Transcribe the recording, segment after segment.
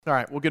All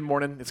right, well, good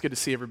morning. It's good to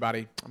see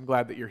everybody. I'm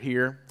glad that you're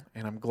here,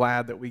 and I'm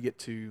glad that we get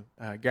to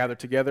gather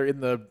together in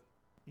the,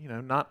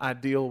 not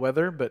ideal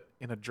weather, but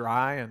in a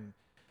dry and,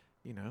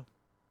 you know,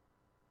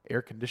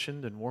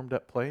 air-conditioned and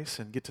warmed-up place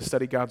and get to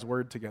study God's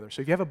Word together.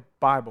 So if you have a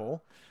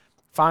Bible,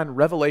 find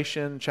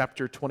Revelation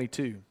chapter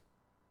 22.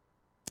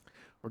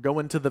 We're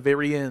going to the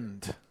very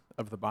end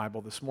of the Bible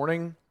this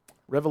morning,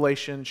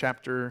 Revelation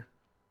chapter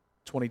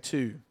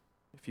 22.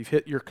 If you've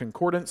hit your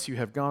concordance, you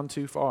have gone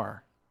too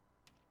far.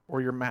 Or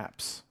your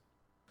maps.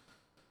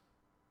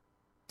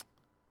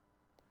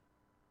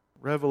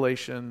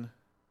 Revelation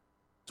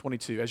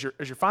 22. As you're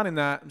finding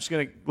that, I'm just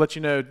going to let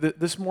you know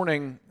this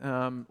morning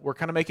we're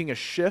kind of making a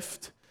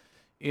shift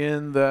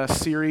in the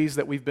series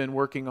that we've been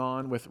working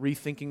on with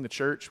Rethinking the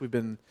Church. We've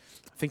been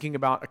thinking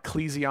about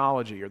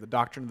ecclesiology, or the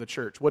doctrine of the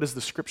church. What does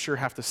the Scripture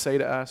have to say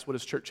to us? What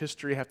does church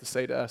history have to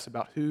say to us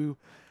about who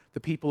the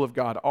people of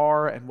God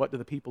are and what do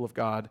the people of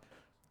God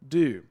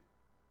do?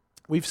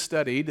 We've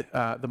studied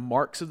the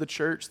marks of the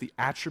church, the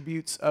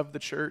attributes of the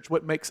church,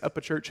 what makes up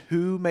a church,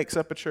 who makes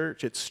up a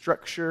church, its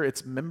structure,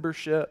 its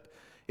membership,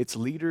 its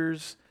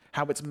leaders,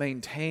 how it's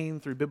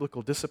maintained through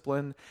biblical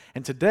discipline.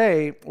 And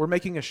today, we're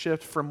making a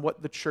shift from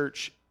what the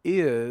church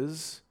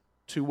is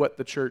to what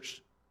the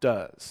church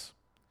does.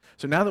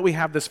 So now that we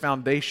have this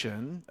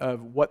foundation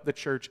of what the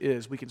church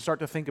is, we can start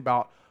to think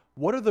about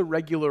what are the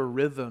regular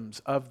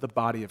rhythms of the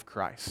body of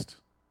Christ.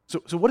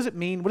 So what does it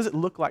mean? What does it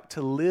look like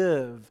to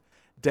live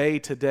day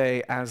to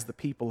day as the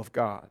people of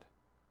God?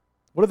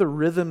 What are the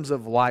rhythms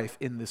of life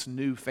in this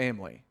new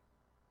family?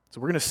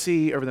 So we're going to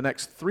see over the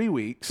next 3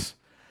 weeks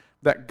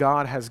that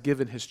God has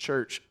given His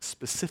church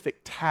specific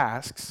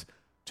tasks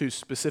to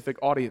specific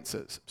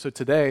audiences. So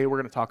today we're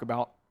going to talk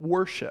about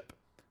worship.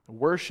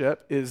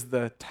 Worship is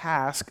the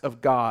task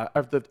of God,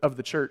 of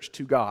the church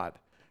to God,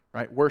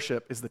 right?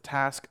 Worship is the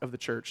task of the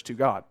church to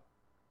God.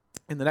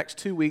 In the next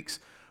 2 weeks,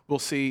 we'll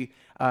see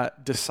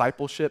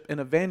discipleship and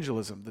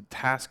evangelism, the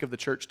task of the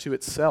church to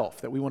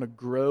itself, that we want to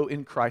grow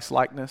in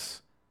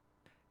Christ-likeness.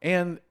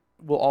 And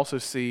we'll also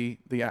see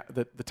the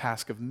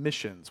task of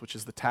missions, which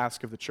is the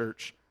task of the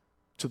church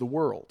to the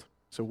world.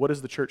 So what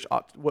is the church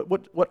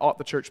what ought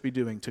the church be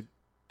doing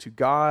to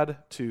God,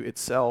 to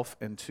itself,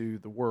 and to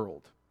the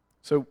world?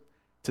 So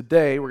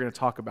today we're going to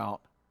talk about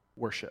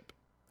worship.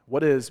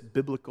 What is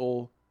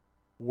biblical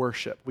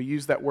worship? We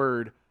use that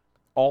word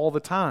all the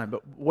time,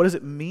 but what does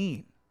it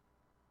mean?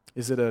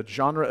 Is it a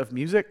genre of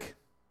music?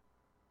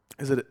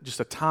 Is it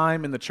just a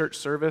time in the church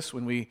service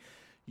when we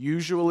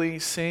usually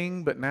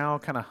sing but now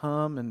kind of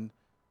hum and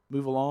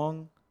move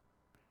along?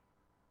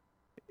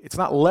 It's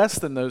not less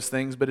than those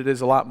things, but it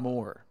is a lot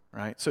more,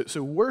 right?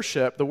 So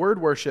worship, the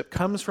word worship,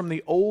 comes from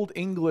the Old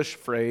English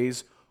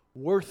phrase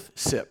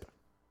worthship,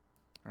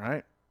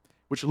 right?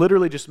 Which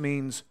literally just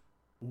means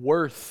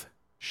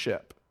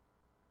worthship.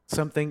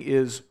 Something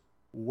is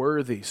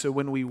worthy. So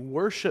when we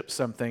worship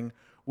something,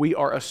 we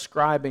are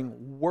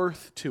ascribing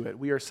worth to it.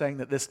 We are saying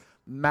that this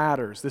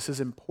matters, this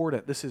is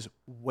important, this is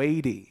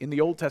weighty. In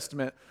the Old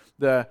Testament,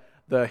 the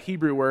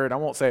Hebrew word, I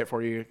won't say it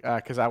for you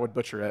because I would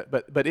butcher it,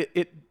 but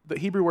the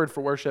Hebrew word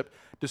for worship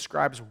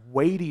describes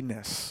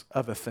weightiness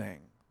of a thing.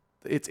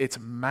 Its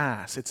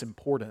mass, its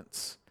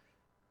importance.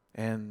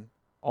 And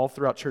all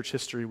throughout church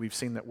history, we've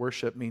seen that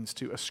worship means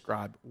to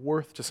ascribe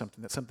worth to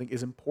something, that something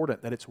is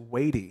important, that it's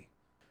weighty.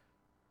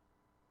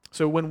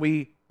 So when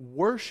we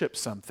worship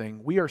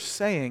something, we are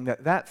saying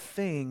that that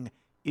thing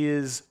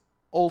is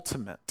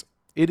ultimate.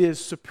 It is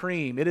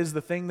supreme. It is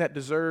the thing that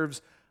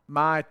deserves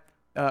my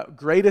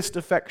greatest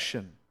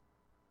affection.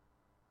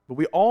 But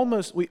we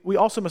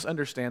also must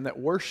understand that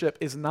worship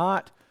is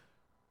not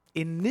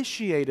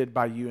initiated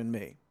by you and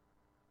me.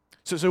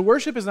 So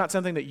worship is not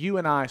something that you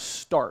and I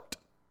start.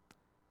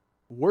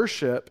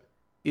 Worship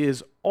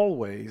is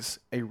always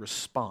a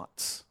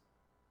response.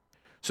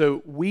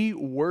 So we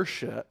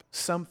worship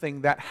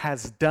something that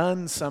has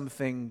done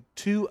something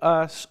to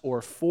us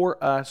or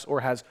for us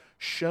or has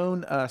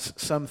shown us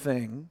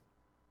something,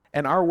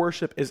 and our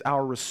worship is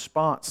our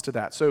response to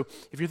that. So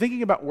if you're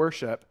thinking about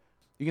worship,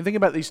 you can think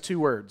about these two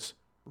words,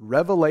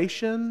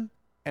 revelation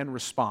and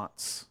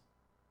response.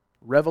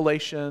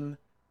 Revelation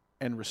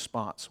and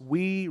response.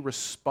 We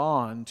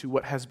respond to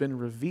what has been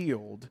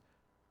revealed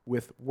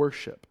with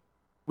worship.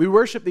 We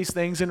worship these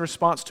things in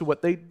response to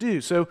what they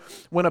do. So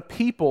when a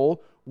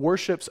people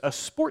worships a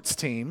sports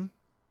team,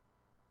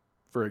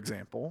 for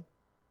example,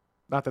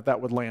 not that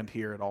that would land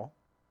here at all.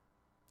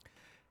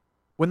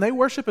 When they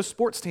worship a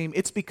sports team,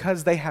 it's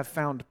because they have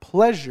found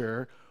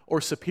pleasure or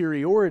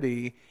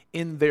superiority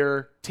in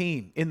their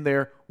team, in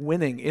their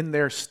winning, in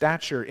their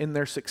stature, in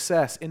their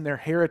success, in their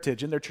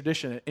heritage, in their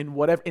tradition,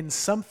 in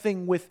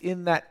something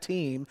within that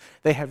team.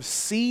 They have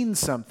seen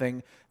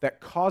something that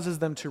causes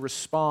them to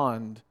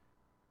respond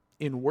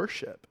in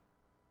worship.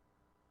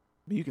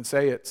 You can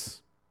say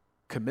it's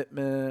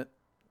commitment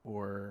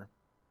or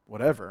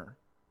whatever,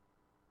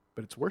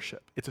 but it's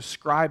worship. It's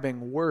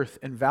ascribing worth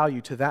and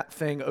value to that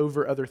thing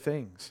over other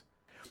things.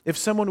 If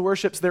someone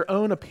worships their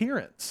own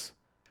appearance,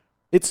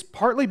 it's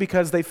partly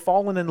because they've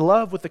fallen in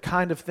love with the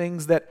kind of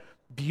things that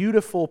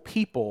beautiful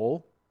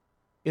people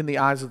in the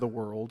eyes of the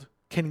world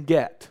can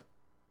get.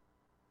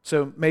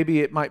 So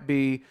maybe it might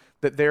be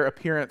that their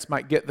appearance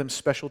might get them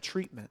special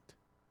treatment,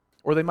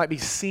 or they might be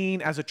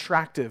seen as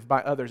attractive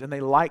by others, and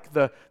they like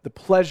the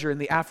pleasure and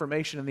the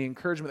affirmation and the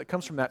encouragement that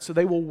comes from that, so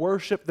they will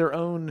worship their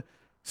own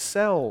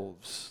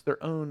selves,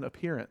 their own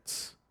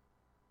appearance.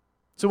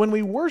 So when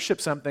we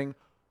worship something,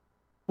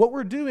 what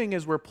we're doing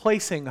is we're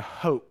placing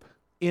hope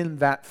in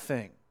that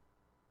thing.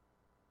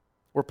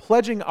 We're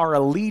pledging our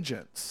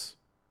allegiance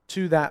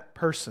to that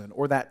person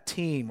or that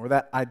team or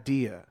that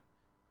idea.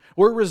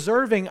 We're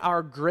reserving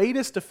our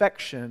greatest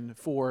affection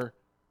for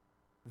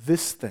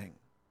this thing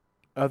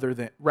rather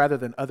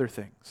than other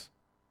things.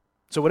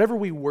 So whatever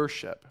we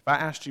worship, if I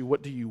asked you,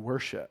 what do you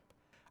worship?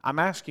 I'm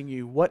asking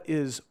you, what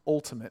is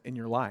ultimate in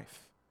your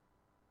life?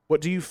 What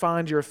do you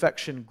find your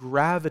affection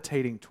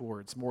gravitating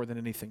towards more than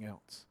anything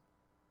else?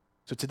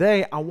 So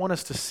today, I want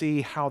us to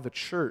see how the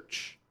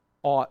church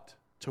ought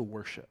to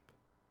worship.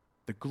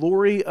 The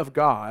glory of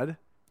God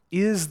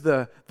is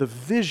the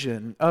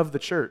vision of the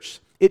church.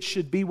 It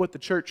should be what the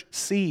church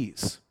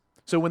sees.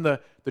 So when the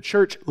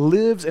church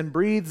lives and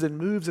breathes and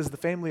moves as the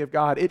family of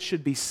God, it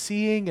should be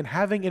seeing and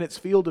having in its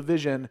field of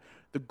vision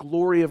the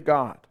glory of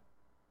God.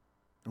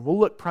 And we'll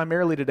look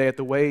primarily today at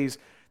the ways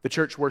the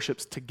church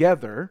worships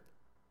together,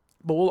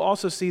 but we'll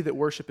also see that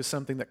worship is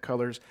something that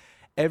colors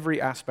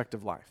every aspect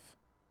of life.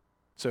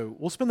 So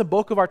we'll spend the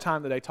bulk of our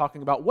time today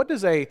talking about what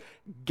does a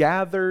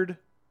gathered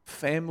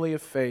family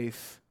of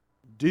faith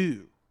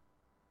do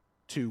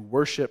to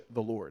worship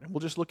the Lord. And we'll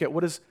just look at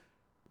what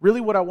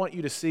I want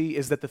you to see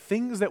is that the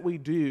things that we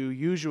do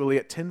usually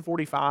at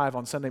 10:45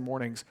 on Sunday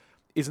mornings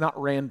is not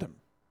random.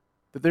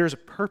 That there's a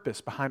purpose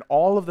behind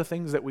all of the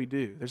things that we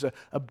do. There's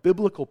a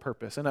biblical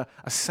purpose and a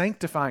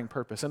sanctifying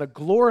purpose and a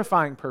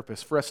glorifying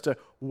purpose for us to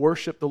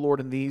worship the Lord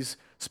in these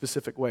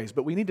specific ways.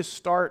 But we need to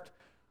start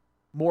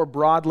more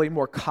broadly,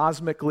 more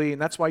cosmically,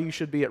 and that's why you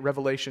should be at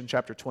Revelation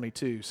chapter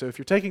 22. So if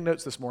you're taking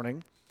notes this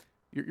morning,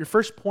 your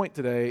first point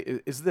today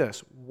is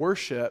this: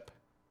 worship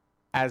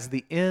as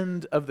the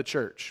end of the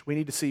church. We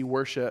need to see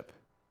worship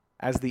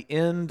as the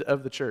end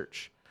of the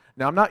church.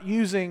 Now, I'm not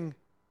using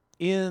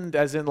end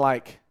as in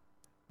like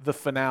the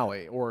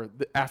finale or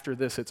after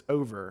this it's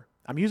over.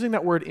 I'm using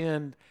that word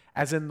end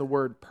as in the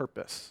word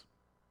purpose.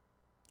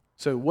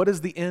 So what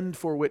is the end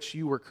for which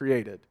you were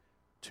created?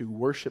 To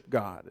worship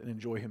God and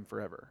enjoy Him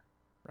forever,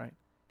 right?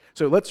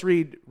 So let's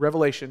read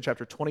Revelation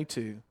chapter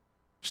 22,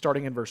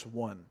 starting in verse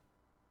 1.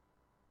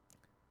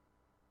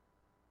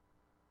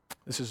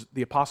 This is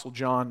the Apostle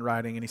John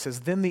writing, and he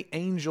says, "Then the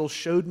angel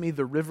showed me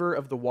the river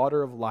of the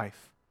water of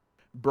life,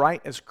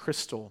 bright as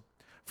crystal,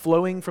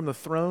 flowing from the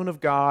throne of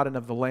God and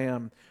of the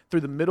Lamb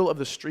through the middle of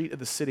the street of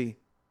the city.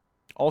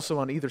 Also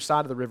on either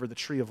side of the river, the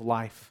tree of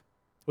life,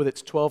 with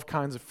its 12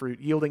 kinds of fruit,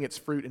 yielding its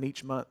fruit in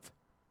each month.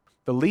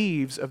 The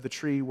leaves of the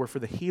tree were for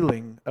the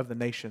healing of the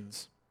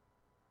nations.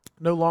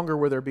 No longer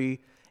will there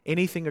be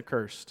anything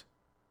accursed,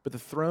 but the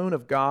throne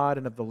of God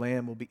and of the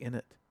Lamb will be in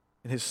it,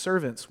 and His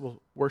servants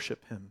will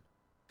worship Him.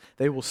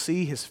 They will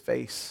see His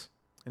face,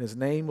 and His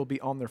name will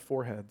be on their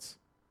foreheads,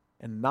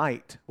 and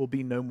night will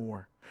be no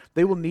more.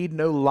 They will need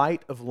no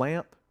light of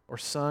lamp or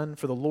sun,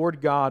 for the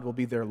Lord God will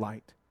be their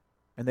light,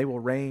 and they will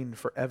reign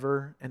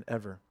forever and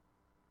ever.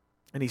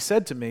 And He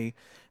said to me,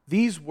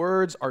 these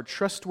words are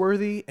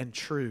trustworthy and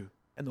true,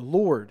 and the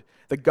Lord,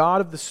 the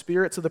God of the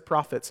spirits of the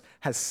prophets,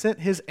 has sent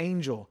His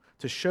angel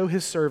to show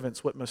His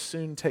servants what must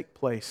soon take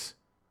place.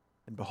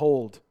 And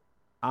behold,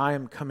 I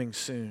am coming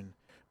soon.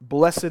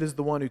 Blessed is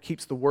the one who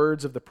keeps the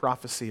words of the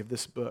prophecy of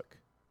this book.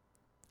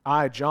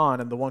 I,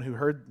 John, am the one who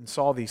heard and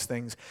saw these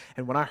things.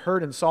 And when I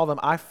heard and saw them,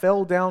 I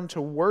fell down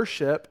to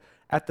worship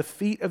at the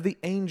feet of the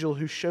angel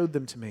who showed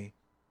them to me.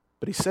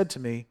 But he said to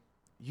me,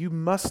 you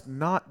must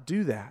not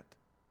do that.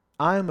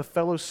 I am a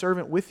fellow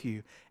servant with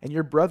you and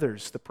your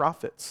brothers, the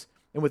prophets,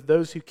 and with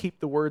those who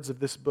keep the words of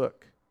this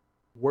book.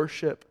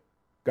 Worship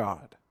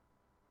God."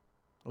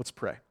 Let's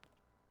pray.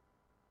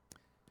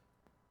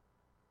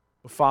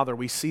 Well, Father,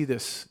 we see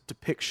this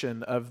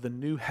depiction of the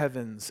new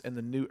heavens and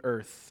the new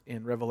earth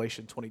in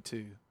Revelation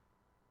 22.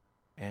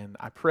 And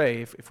I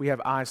pray if we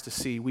have eyes to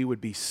see, we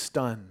would be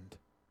stunned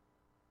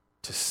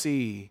to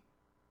see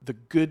the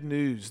good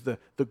news, the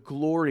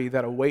glory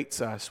that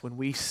awaits us when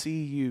we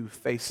see you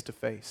face to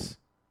face.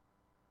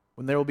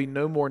 When there will be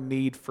no more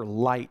need for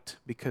light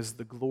because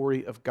the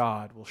glory of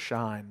God will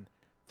shine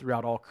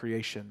throughout all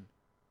creation.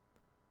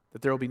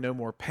 That there will be no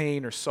more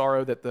pain or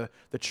sorrow, that the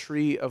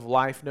tree of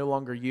life no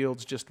longer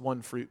yields just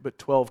one fruit, but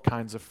 12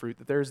 kinds of fruit,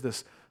 that there's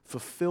this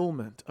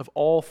fulfillment of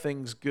all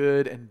things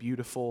good and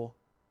beautiful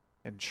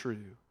and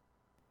true.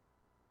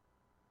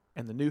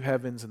 And the new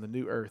heavens and the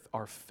new earth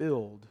are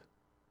filled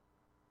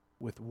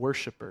with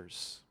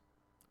worshipers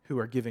who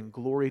are giving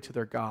glory to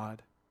their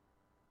God,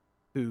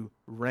 who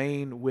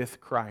reign with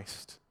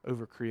Christ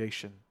over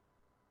creation.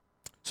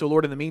 So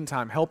Lord, in the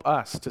meantime, help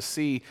us to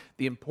see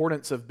the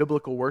importance of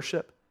biblical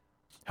worship.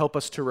 Help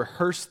us to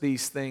rehearse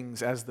these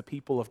things as the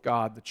people of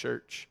God, the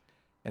church,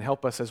 and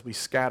help us as we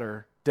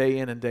scatter day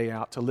in and day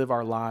out to live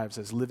our lives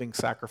as living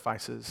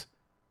sacrifices,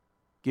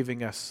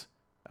 giving us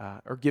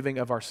or giving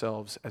of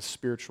ourselves as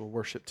spiritual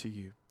worship to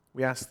you.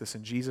 We ask this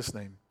in Jesus'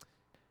 name.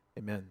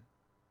 Amen.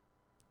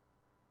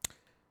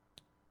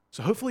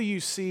 So hopefully you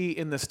see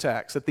in this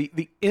text that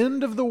the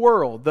end of the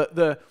world,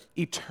 the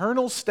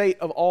eternal state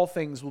of all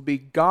things will be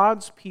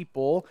God's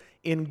people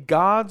in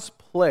God's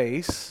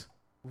place,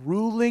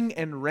 ruling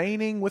and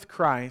reigning with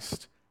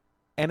Christ,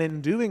 and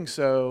in doing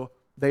so,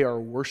 they are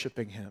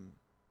worshiping Him.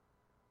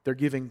 They're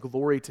giving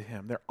glory to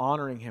Him. They're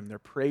honoring Him. They're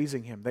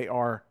praising Him. They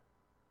are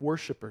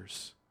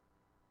worshipers.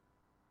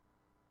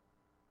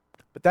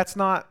 But that's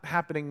not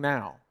happening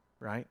now,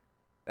 right?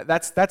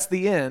 That's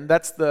the end.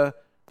 That's the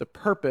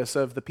purpose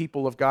of the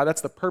people of God. That's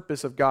the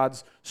purpose of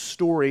God's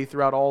story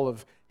throughout all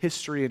of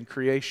history and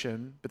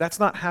creation. But that's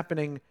not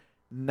happening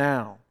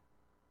now.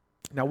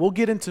 Now, we'll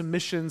get into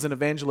missions and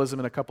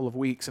evangelism in a couple of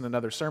weeks in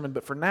another sermon,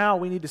 but for now,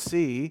 we need to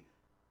see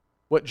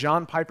what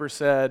John Piper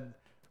said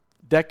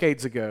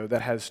decades ago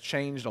that has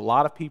changed a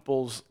lot of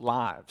people's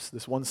lives.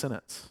 This one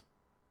sentence: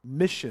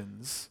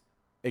 missions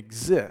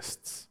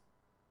exists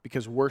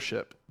because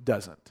worship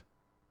doesn't.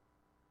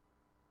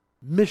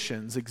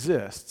 Missions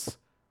exists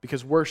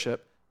because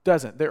worship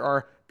doesn't. There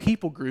are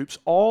people groups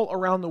all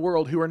around the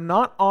world who are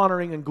not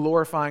honoring and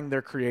glorifying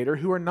their Creator,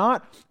 who are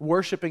not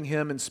worshiping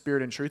Him in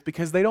spirit and truth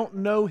because they don't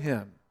know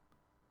Him.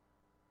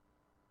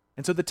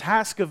 And so the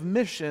task of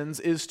missions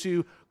is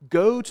to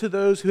go to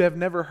those who have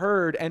never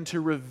heard and to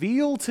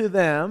reveal to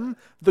them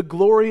the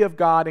glory of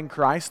God in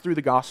Christ through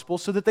the gospel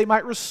so that they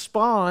might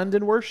respond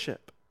in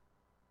worship,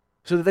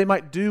 so that they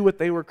might do what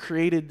they were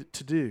created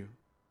to do.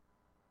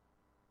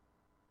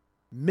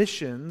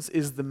 Missions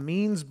is the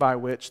means by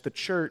which the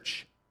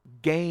church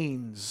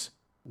gains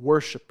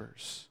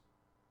worshipers.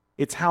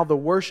 It's how the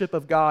worship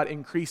of God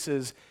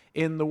increases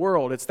in the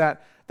world. It's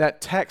that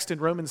text in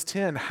Romans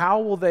 10. How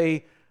will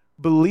they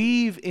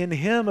believe in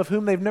Him of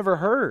whom they've never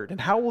heard? And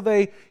how will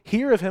they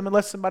hear of Him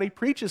unless somebody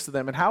preaches to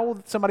them? And how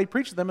will somebody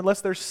preach to them unless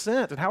they're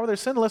sent? And how are they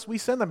sent unless we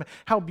send them?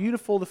 How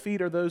beautiful the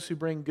feet are those who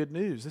bring good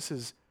news. This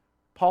is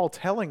Paul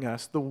telling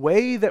us the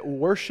way that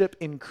worship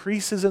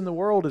increases in the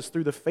world is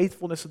through the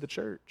faithfulness of the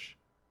church.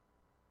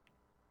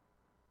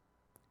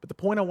 But the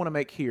point I want to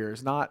make here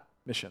is not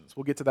missions.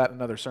 We'll get to that in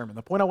another sermon.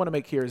 The point I want to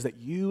make here is that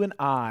you and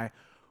I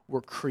were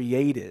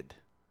created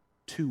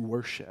to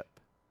worship.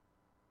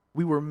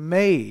 We were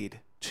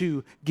made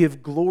to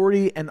give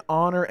glory and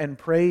honor and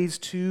praise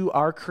to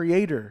our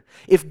Creator.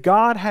 If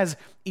God has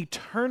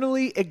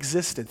eternally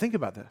existed, think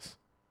about this.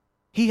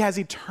 He has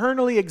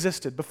eternally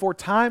existed before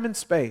time and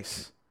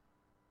space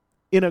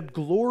in a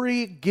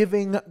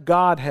glory-giving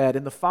Godhead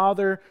in the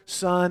Father,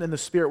 Son, and the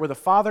Spirit, where the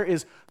Father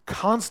is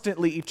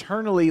constantly,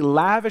 eternally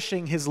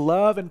lavishing His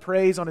love and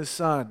praise on His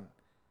Son.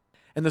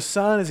 And the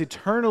Son is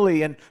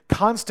eternally and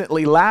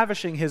constantly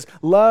lavishing His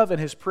love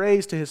and His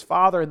praise to His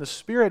Father, and the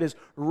Spirit is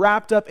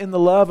wrapped up in the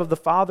love of the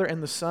Father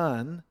and the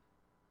Son.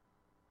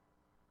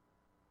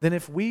 Then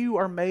if we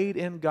are made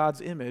in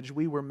God's image,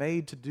 we were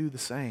made to do the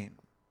same.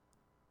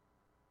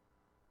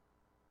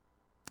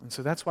 And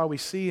so that's why we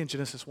see in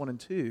Genesis 1 and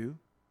 2,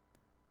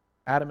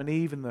 Adam and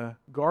Eve in the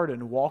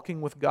garden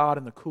walking with God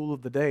in the cool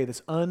of the day,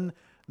 this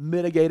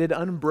unmitigated,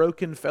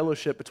 unbroken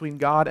fellowship between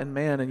God and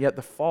man, and yet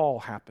the fall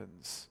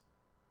happens.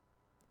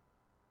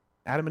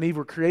 Adam and Eve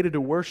were created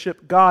to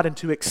worship God and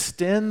to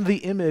extend the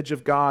image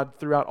of God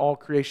throughout all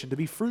creation, to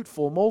be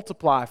fruitful,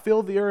 multiply,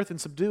 fill the earth and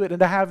subdue it, and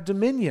to have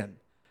dominion.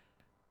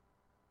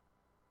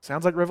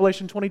 Sounds like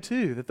Revelation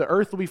 22, that the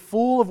earth will be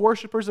full of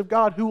worshipers of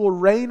God who will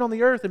reign on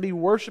the earth and be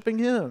worshiping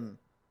Him.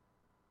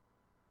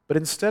 But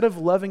instead of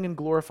loving and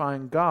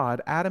glorifying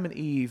God, Adam and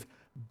Eve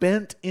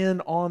bent in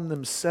on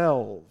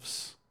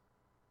themselves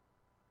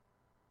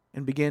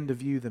and began to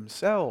view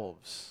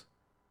themselves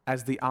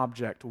as the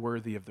object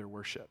worthy of their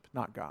worship,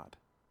 not God.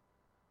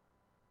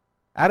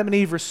 Adam and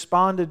Eve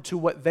responded to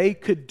what they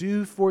could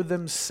do for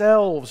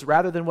themselves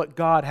rather than what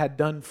God had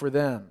done for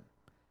them.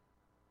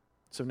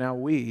 So now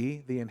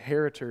we, the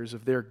inheritors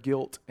of their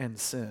guilt and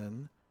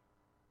sin,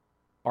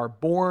 are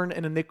born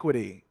in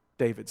iniquity,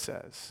 David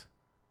says.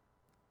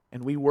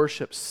 And we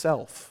worship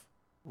self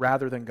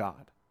rather than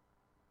God.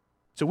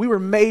 So we were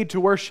made to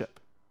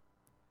worship,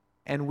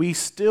 and we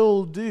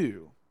still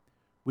do.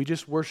 We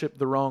just worship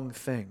the wrong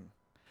thing.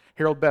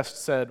 Harold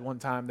Best said one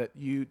time that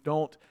you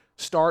don't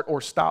start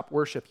or stop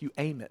worship, you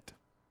aim it.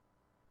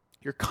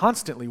 You're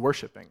constantly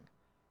worshiping.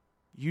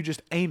 You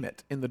just aim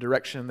it in the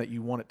direction that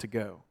you want it to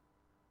go.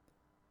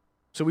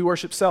 So we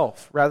worship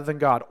self rather than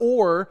God,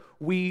 or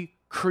we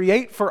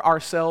create for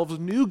ourselves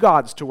new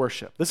gods to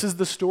worship. This is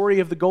the story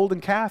of the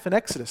golden calf in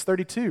Exodus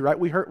 32, right?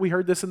 We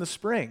heard this in the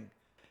spring.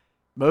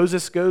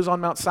 Moses goes on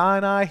Mount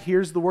Sinai,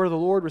 hears the word of the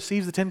Lord,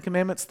 receives the 10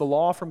 Commandments, the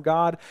law from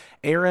God.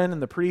 Aaron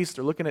and the priests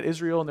are looking at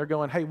Israel and they're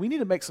going, hey, we need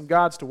to make some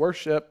gods to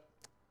worship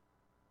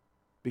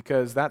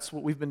because that's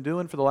what we've been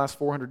doing for the last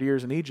 400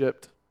 years in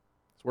Egypt.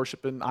 It's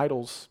worshiping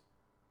idols.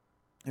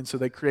 And so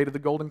they created the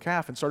golden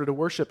calf and started to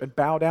worship and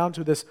bow down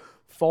to this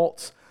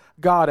false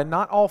God. And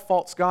not all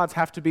false gods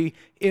have to be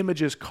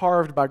images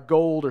carved by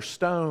gold or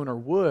stone or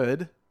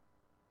wood.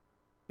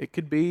 It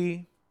could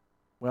be,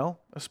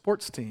 well, a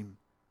sports team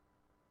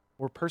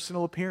or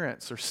personal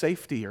appearance or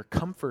safety or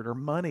comfort or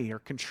money or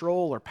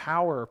control or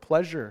power or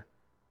pleasure.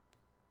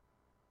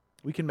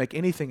 We can make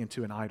anything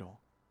into an idol.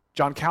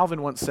 John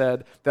Calvin once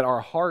said that our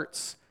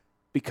hearts,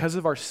 because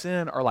of our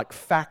sin, are like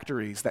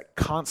factories that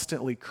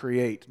constantly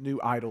create new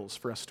idols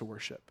for us to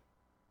worship.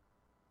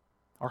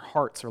 Our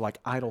hearts are like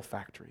idol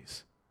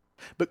factories.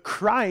 But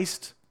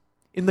Christ,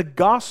 in the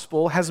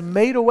gospel, has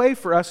made a way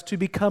for us to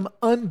become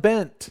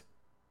unbent.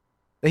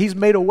 That He's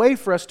made a way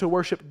for us to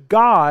worship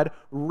God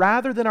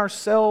rather than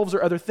ourselves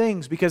or other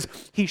things, because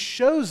He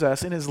shows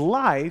us in His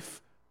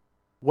life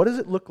what does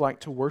it look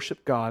like to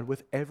worship God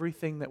with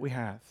everything that we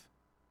have.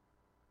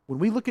 When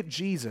we look at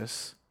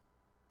Jesus,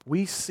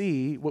 we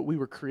see what we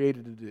were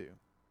created to do.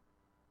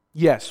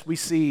 Yes, we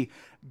see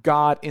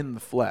God in the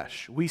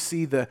flesh. We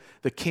see the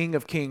King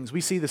of Kings. We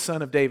see the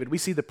Son of David. We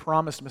see the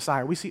promised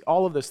Messiah. We see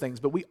all of those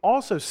things. But we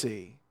also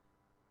see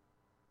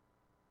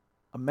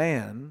a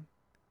man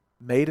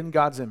made in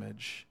God's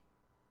image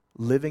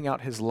living out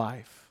his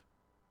life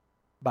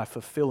by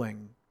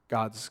fulfilling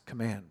God's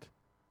command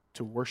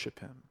to worship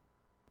Him,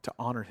 to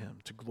honor Him,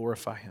 to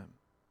glorify Him.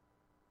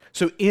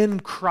 So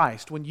in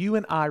Christ, when you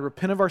and I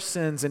repent of our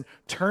sins and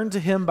turn to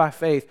Him by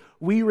faith,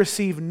 we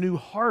receive new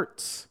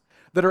hearts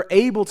that are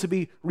able to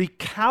be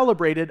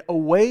recalibrated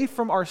away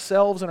from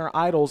ourselves and our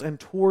idols and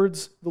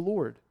towards the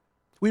Lord.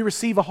 We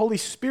receive a Holy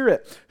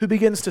Spirit who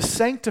begins to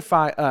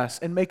sanctify us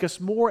and make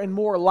us more and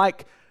more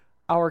like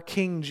our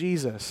King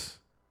Jesus.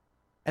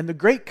 And the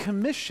Great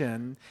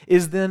Commission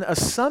is then a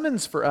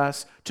summons for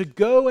us to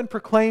go and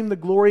proclaim the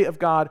glory of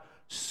God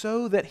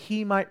so that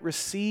He might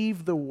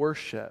receive the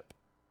worship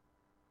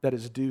that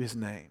is due His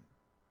name.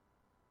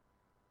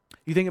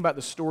 You think about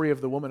the story of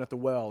the woman at the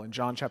well in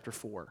John chapter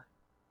 4.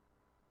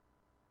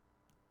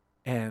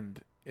 And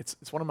it's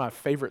one of my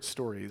favorite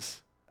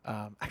stories.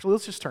 Actually,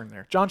 let's just turn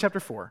there. John chapter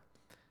 4.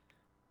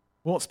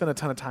 We won't spend a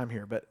ton of time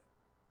here, but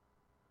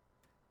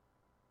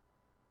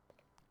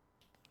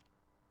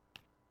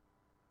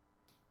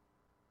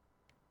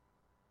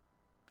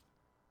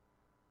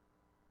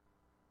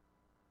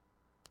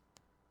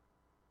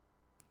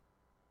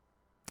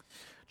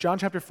John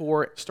chapter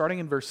 4, starting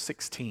in verse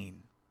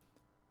 16.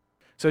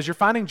 So as you're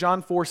finding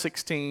John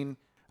 4:16,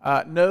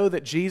 know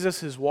that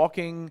Jesus is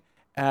walking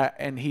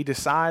and He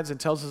decides and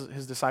tells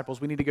His disciples,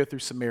 we need to go through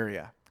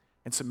Samaria.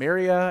 And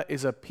Samaria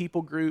is a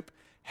people group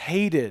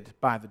hated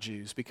by the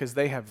Jews because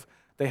they have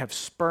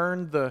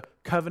spurned the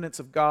covenants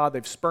of God.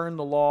 They've spurned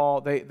the law.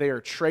 They are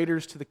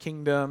traitors to the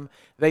kingdom.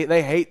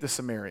 They hate the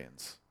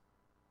Samaritans.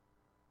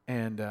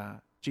 And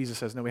Jesus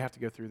says, no, we have to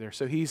go through there.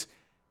 So he's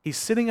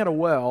sitting at a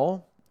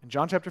well in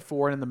John chapter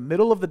 4, and in the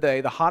middle of the day,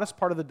 the hottest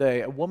part of the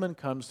day, a woman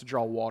comes to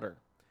draw water.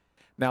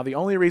 Now, the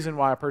only reason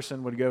why a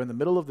person would go in the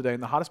middle of the day,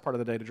 in the hottest part of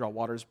the day, to draw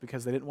water is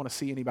because they didn't want to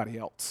see anybody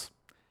else.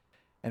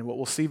 And what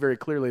we'll see very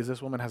clearly is this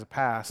woman has a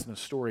past and a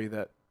story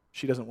that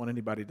she doesn't want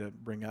anybody to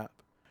bring up.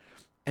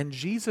 And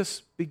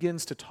Jesus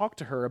begins to talk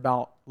to her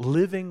about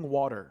living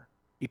water,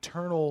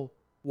 eternal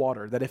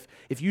water, that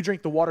if you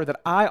drink the water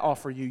that I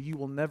offer you, you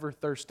will never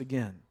thirst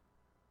again.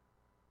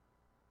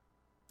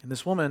 And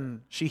this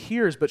woman, she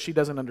hears, but she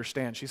doesn't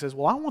understand. She says,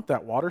 well, I want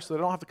that water so that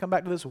I don't have to come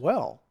back to this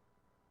well.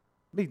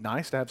 It'd be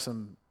nice to have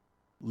some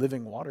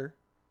living water.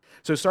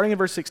 So starting in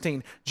verse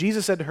 16,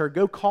 Jesus said to her,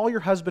 go call your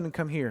husband and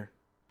come here.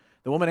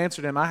 The woman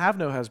answered him, I have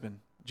no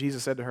husband.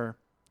 Jesus said to her,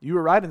 you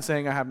were right in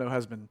saying I have no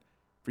husband,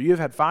 for you have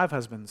had 5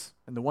 husbands,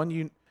 and the one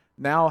you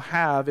now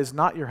have is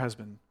not your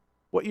husband.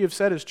 What you have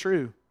said is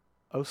true.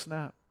 Oh,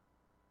 snap.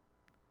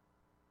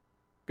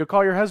 Go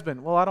call your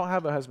husband. Well, I don't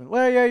have a husband.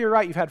 Well, yeah, you're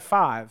right. You've had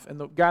 5, and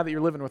the guy that you're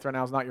living with right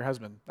now is not your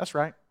husband. That's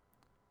right.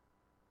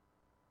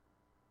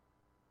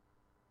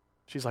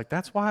 She's like,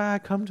 that's why I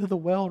come to the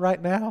well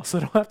right now, so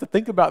I don't have to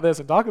think about this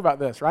and talk about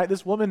this, right?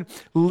 This woman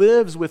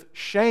lives with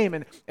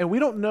shame, and we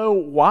don't know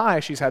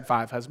why she's had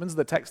 5 husbands.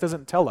 The text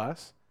doesn't tell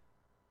us.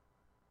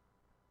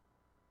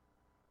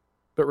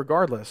 But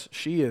regardless,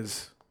 she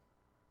is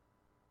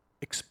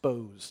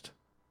exposed.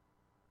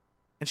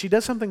 And she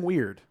does something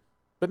weird,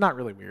 but not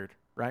really weird,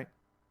 right?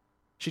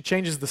 She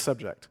changes the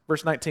subject.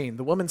 Verse 19,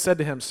 the woman said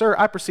to him, sir,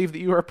 I perceive that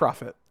you are a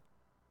prophet.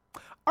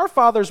 Our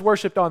fathers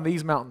worshipped on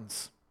these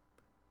mountains.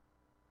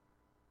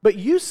 But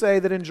you say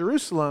that in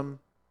Jerusalem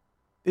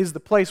is the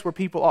place where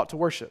people ought to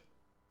worship.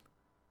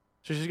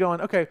 So she's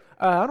going, okay,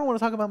 I don't want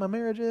to talk about my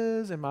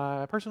marriages and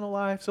my personal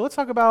life. So let's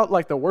talk about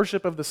like the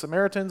worship of the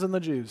Samaritans and the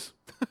Jews.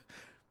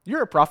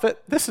 You're a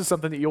prophet. This is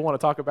something that you'll want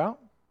to talk about.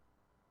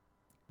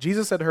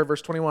 Jesus said to her,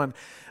 verse 21,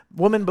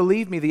 woman,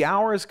 believe me, the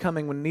hour is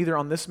coming when neither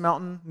on this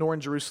mountain nor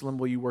in Jerusalem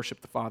will you worship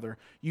the Father.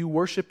 You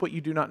worship what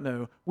you do not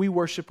know. We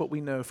worship what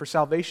we know, for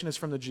salvation is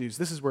from the Jews.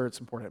 This is where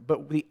it's important.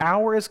 But the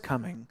hour is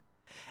coming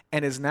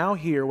and is now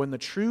here when the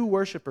true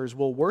worshipers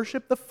will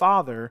worship the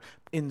Father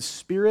in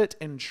spirit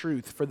and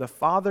truth, for the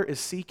Father is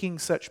seeking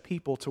such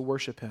people to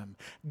worship Him.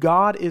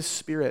 God is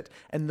spirit,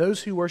 and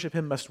those who worship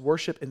Him must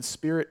worship in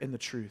spirit and the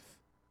truth.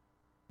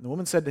 And the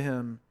woman said to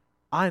him,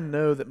 I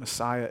know that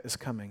Messiah is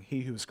coming,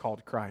 He who is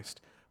called Christ.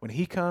 When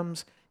He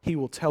comes, He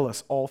will tell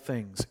us all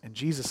things. And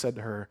Jesus said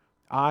to her,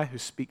 I who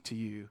speak to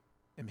you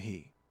am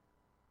He.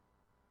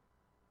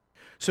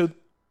 So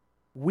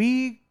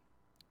we,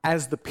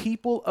 as the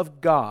people of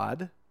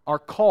God, are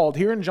called,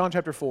 here in John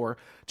chapter 4,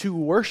 to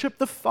worship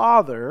the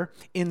Father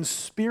in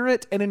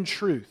spirit and in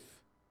truth.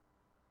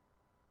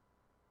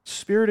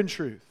 Spirit and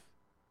truth.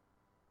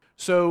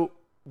 So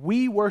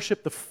we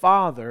worship the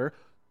Father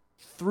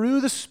through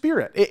the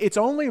Spirit. It's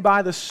only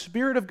by the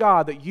Spirit of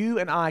God that you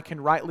and I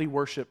can rightly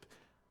worship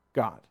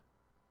God.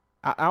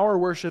 Our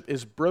worship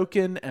is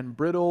broken and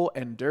brittle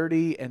and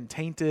dirty and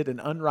tainted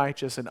and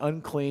unrighteous and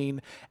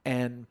unclean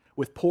and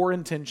with poor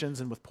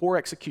intentions and with poor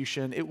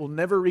execution. It will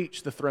never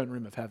reach the throne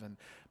room of heaven.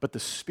 But the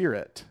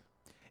Spirit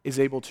is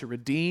able to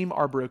redeem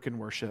our broken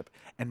worship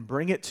and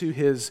bring it to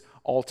His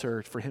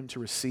altar for Him to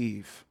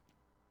receive.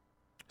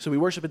 So we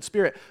worship in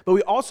spirit, but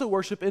we also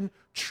worship in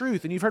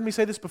truth. And you've heard me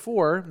say this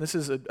before. And this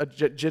is a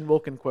Jen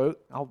Wilkin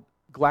quote. I'll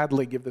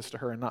gladly give this to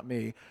her and not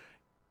me.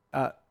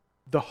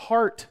 The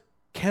heart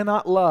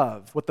cannot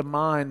love what the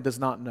mind does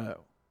not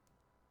know.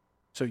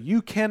 So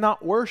you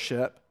cannot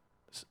worship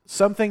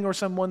something or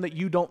someone that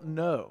you don't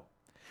know.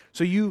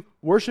 So you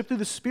worship through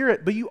the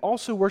Spirit, but you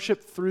also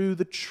worship through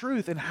the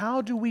truth. And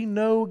how do we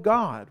know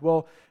God?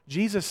 Well,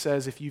 Jesus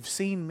says, if you've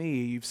seen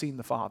me, you've seen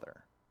the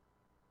Father.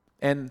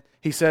 And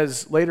he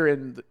says later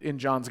in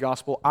John's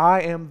Gospel,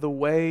 I am the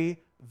way,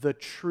 the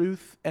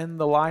truth, and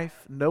the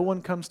life. No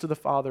one comes to the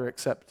Father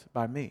except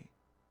by me.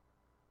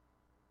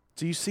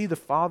 So you see the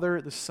Father,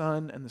 the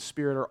Son, and the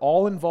Spirit are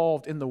all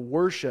involved in the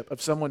worship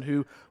of someone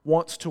who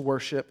wants to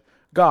worship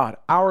God.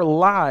 Our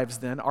lives,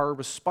 then, are a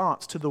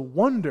response to the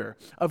wonder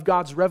of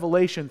God's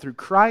revelation through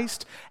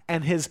Christ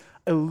and His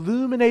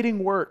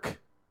illuminating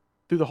work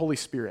through the Holy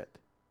Spirit.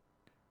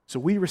 So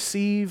we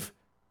receive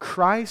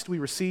Christ, we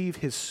receive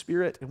His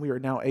Spirit, and we are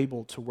now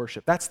able to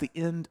worship. That's the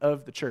end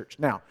of the church.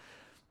 Now,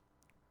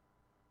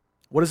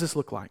 what does this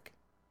look like?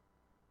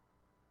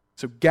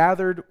 So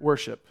gathered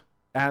worship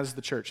as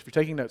the church. If you're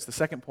taking notes, the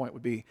second point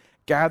would be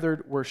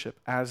gathered worship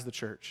as the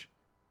church.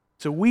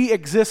 So we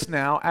exist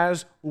now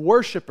as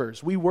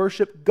worshipers. We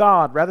worship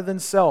God rather than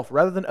self,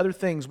 rather than other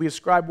things. We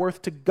ascribe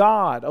worth to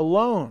God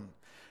alone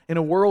in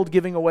a world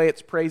giving away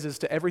its praises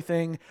to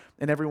everything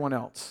and everyone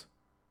else.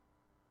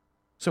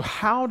 So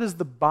how does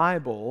the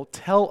Bible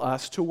tell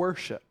us to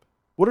worship?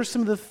 What are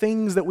some of the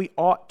things that we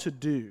ought to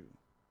do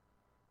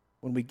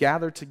when we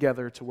gather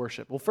together to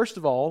worship? Well, first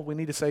of all, we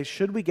need to say,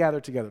 should we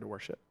gather together to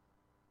worship?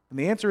 And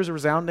the answer is a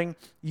resounding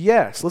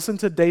yes. Listen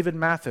to David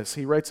Mathis.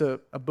 He writes a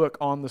book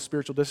on the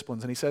spiritual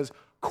disciplines, and he says,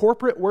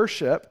 corporate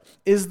worship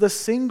is the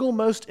single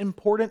most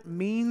important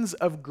means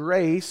of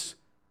grace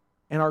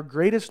and our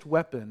greatest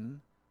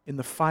weapon in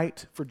the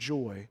fight for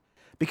joy.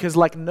 Because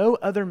like no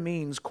other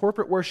means,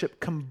 corporate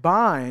worship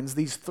combines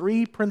these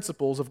three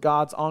principles of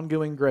God's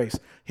ongoing grace: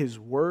 His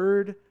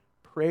Word,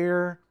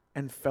 prayer,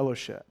 and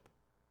fellowship.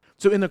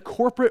 So in the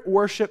corporate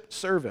worship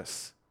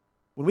service,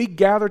 when we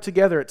gather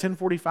together at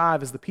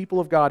 10:45 as the people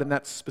of God in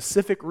that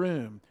specific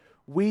room,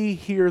 we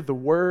hear the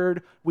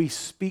Word, we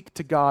speak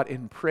to God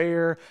in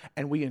prayer,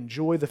 and we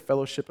enjoy the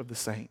fellowship of the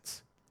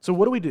saints. So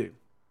what do?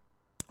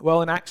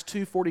 Well, in Acts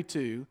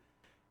 2:42,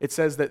 it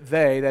says that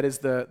they, that is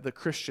the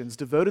Christians,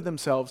 devoted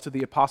themselves to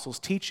the apostles'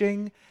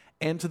 teaching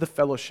and to the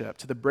fellowship,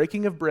 to the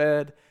breaking of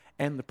bread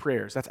and the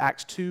prayers. That's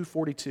Acts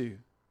 2:42.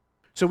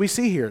 So we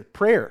see here,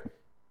 prayer.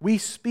 We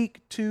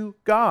speak to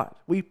God.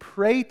 We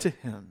pray to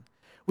Him.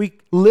 We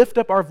lift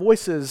up our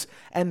voices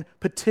and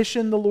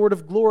petition the Lord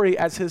of glory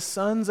as His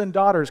sons and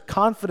daughters,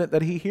 confident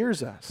that He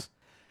hears us.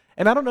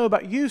 And I don't know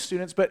about you,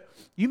 students, but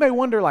you may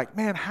wonder, like,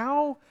 man,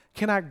 how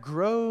can I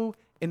grow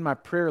in my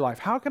prayer life?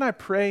 How can I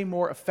pray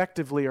more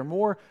effectively or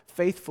more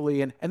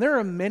faithfully? And there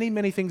are many,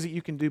 many things that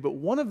you can do, but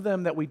one of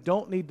them that we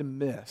don't need to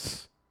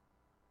miss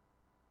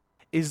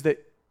is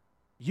that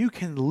you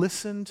can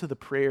listen to the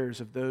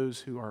prayers of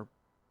those who are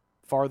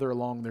farther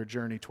along their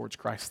journey towards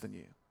Christ than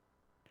you.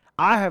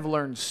 I have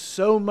learned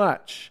so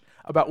much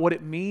about what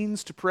it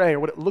means to pray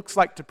or what it looks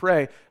like to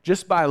pray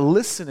just by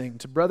listening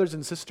to brothers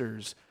and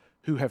sisters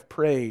who have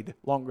prayed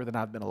longer than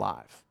I've been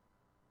alive.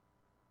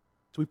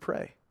 So we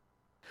pray.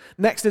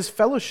 Next is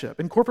fellowship.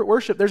 In corporate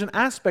worship, there's an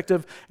aspect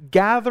of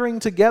gathering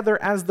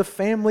together as the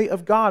family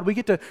of God. We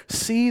get to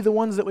see the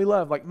ones that we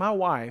love. Like my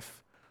wife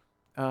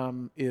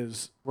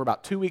we're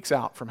about 2 weeks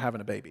out from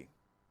having a baby.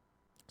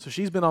 So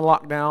she's been on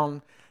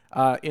lockdown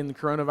in the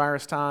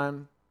coronavirus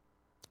time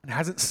and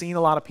hasn't seen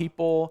a lot of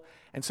people.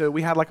 And so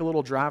we had like a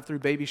little drive-through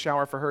baby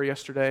shower for her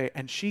yesterday,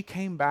 and she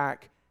came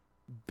back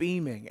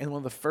beaming. And one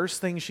of the first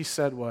things she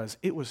said was,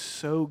 it was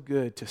so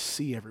good to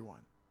see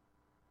everyone.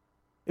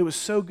 It was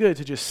so good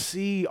to just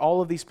see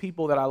all of these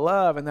people that I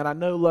love and that I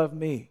know love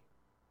me.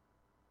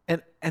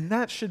 And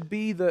that should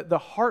be the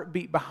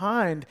heartbeat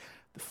behind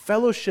the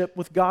fellowship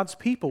with God's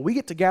people. We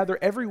get to gather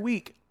every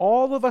week,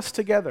 all of us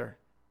together,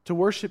 to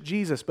worship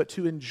Jesus, but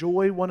to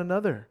enjoy one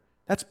another.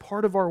 That's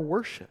part of our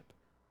worship.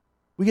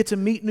 We get to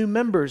meet new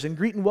members and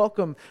greet and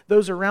welcome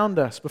those around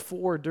us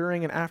before,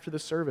 during, and after the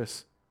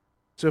service.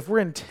 So if we're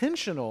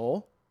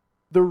intentional,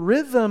 the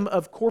rhythm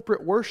of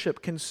corporate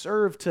worship can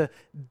serve to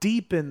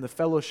deepen the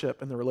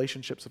fellowship and the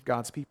relationships of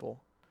God's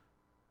people.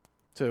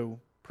 So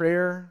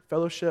prayer,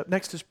 fellowship.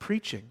 Next is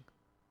preaching.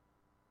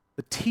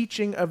 The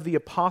teaching of the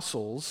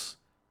apostles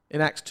in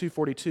Acts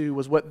 2:42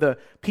 was what the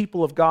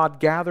people of God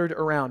gathered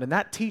around. And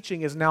that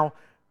teaching is now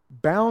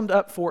bound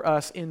up for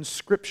us in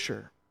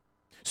Scripture.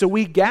 So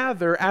we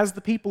gather as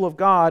the people of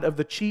God, of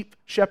the chief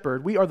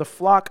shepherd. We are the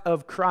flock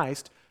of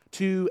Christ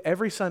to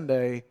every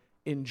Sunday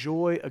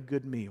enjoy a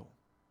good meal.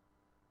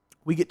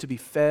 We get to be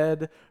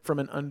fed from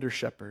an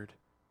under-shepherd.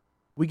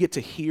 We get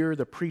to hear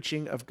the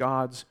preaching of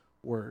God's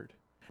word.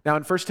 Now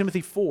in 1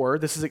 Timothy 4,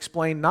 this is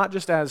explained not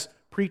just as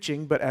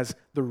preaching, but as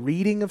the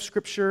reading of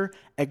Scripture,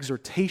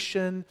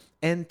 exhortation,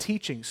 and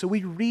teaching. So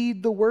we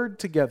read the word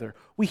together.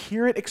 We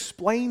hear it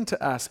explained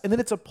to us, and then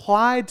it's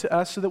applied to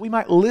us so that we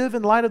might live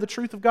in light of the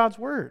truth of God's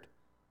word.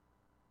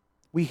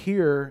 We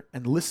hear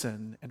and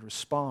listen and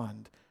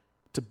respond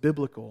to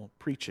biblical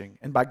preaching.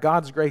 And by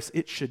God's grace,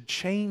 it should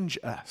change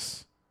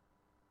us.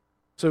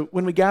 So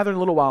when we gather in a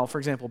little while, for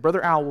example,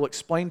 Brother Al will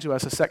explain to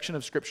us a section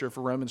of Scripture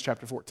for Romans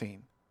chapter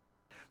 14.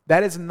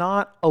 That is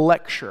not a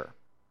lecture.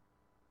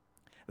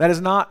 That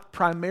is not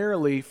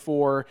primarily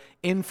for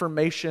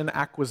information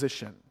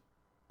acquisition,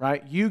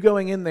 right? You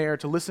going in there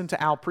to listen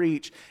to Al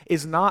preach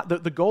is not,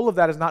 the goal of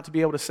that is not to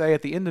be able to say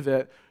at the end of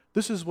it,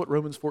 this is what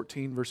Romans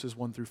 14 verses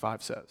 1 through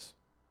 5 says.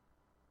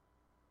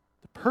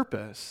 The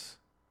purpose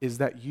is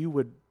that you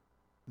would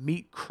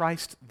meet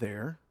Christ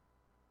there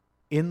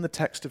in the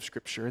text of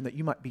Scripture and that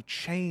you might be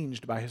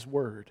changed by His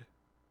word.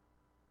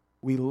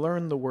 We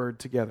learn the word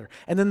together.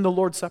 And then the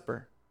Lord's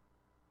Supper.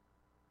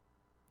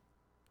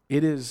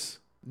 It is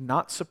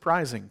not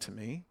surprising to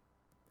me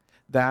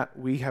that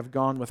we have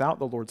gone without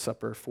the Lord's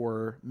Supper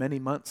for many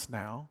months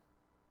now.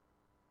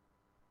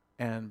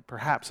 And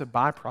perhaps a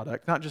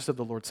byproduct, not just of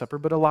the Lord's Supper,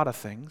 but a lot of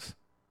things,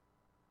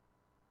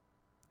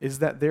 is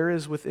that there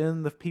is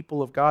within the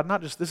people of God,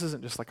 this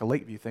isn't just like a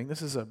Lakeview thing,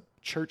 this is a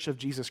Church of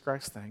Jesus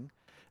Christ thing.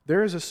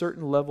 There is a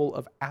certain level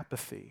of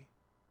apathy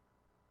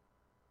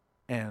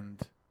and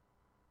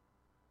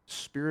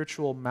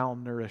spiritual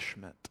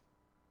malnourishment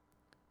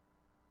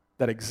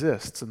that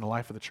exists in the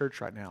life of the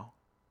church right now.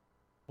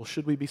 Well,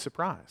 should we be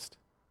surprised?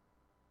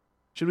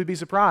 Should we be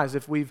surprised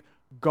if we've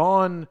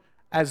gone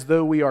as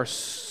though we are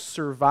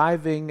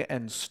surviving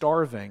and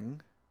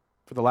starving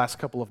for the last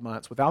couple of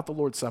months without the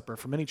Lord's Supper,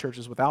 for many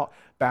churches without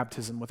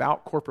baptism,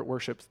 without corporate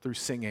worship through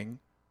singing,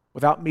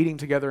 without meeting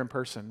together in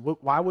person?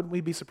 Why wouldn't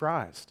we be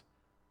surprised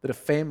that a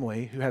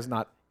family who has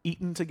not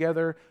eaten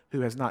together,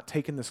 who has not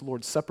taken this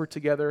Lord's Supper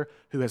together,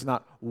 who has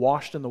not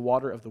washed in the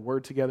water of the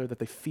Word together, that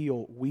they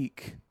feel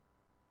weak?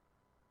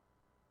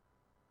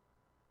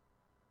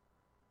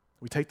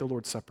 We take the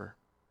Lord's Supper.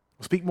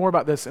 We'll speak more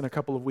about this in a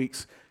couple of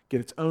weeks,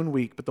 get its own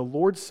week, but the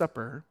Lord's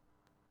Supper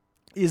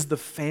is the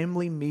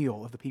family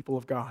meal of the people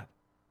of God.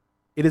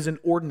 It is an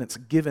ordinance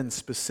given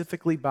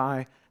specifically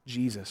by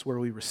Jesus where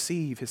we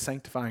receive His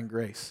sanctifying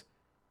grace.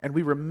 And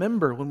we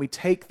remember when we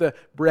take the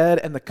bread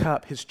and the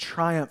cup, His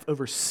triumph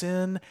over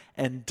sin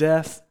and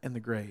death and the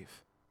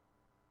grave.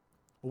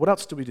 Well, what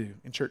else do we do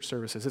in church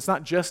services? It's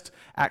not just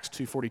Acts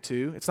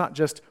 2:42. It's not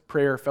just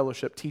prayer,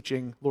 fellowship,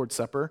 teaching, Lord's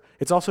Supper.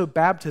 It's also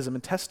baptism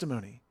and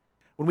testimony.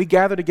 When we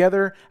gather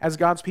together as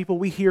God's people,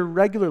 we hear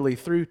regularly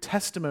through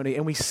testimony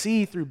and we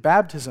see through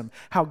baptism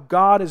how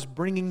God is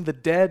bringing the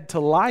dead to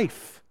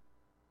life.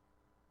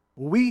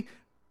 We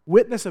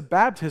witness of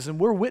baptism,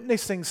 we're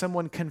witnessing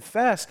someone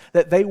confess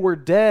that they were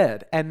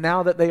dead and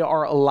now that they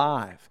are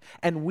alive.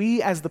 And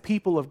we as the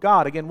people of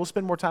God, again, we'll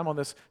spend more time on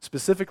this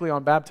specifically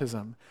on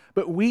baptism,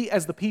 but we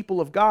as the people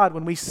of God,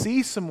 when we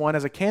see someone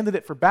as a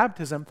candidate for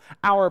baptism,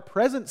 our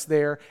presence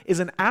there is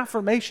an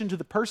affirmation to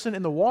the person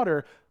in the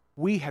water,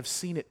 we have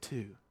seen it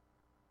too.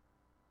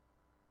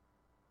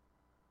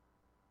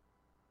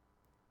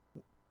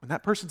 When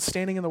that person's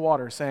standing in the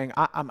water saying,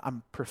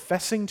 I'm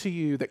professing to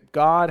you that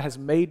God has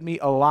made me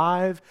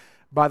alive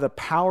by the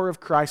power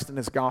of Christ and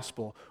His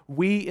gospel,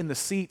 we in the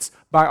seats,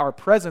 by our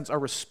presence, are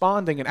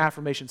responding in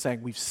affirmation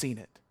saying, we've seen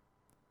it.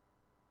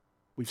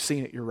 We've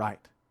seen it, you're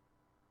right.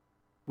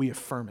 We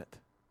affirm it.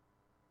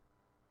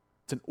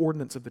 It's an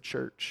ordinance of the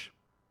church.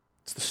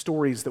 It's the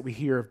stories that we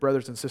hear of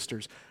brothers and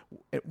sisters.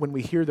 When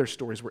we hear their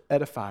stories, we're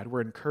edified,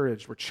 we're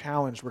encouraged, we're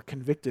challenged, we're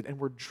convicted, and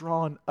we're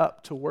drawn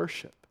up to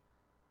worship.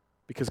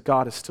 Because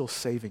God is still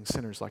saving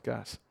sinners like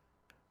us.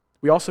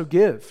 We also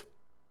give.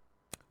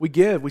 We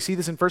give. We see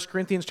this in 1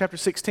 Corinthians chapter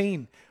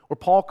 16, where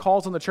Paul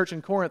calls on the church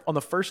in Corinth on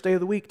the first day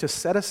of the week to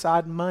set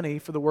aside money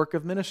for the work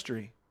of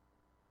ministry.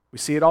 We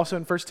see it also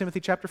in 1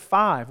 Timothy chapter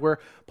 5, where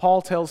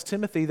Paul tells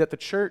Timothy that the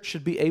church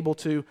should be able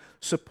to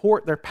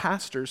support their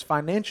pastors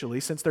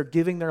financially since they're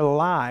giving their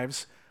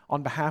lives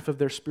on behalf of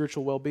their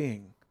spiritual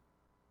well-being.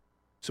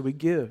 So we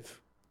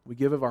give. We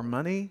give of our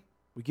money.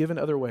 We give in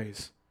other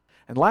ways.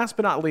 And last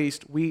but not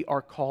least, we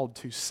are called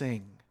to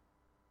sing.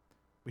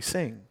 We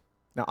sing.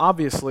 Now,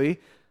 obviously,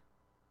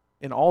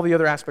 in all the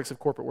other aspects of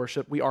corporate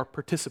worship, we are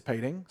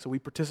participating. So we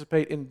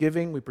participate in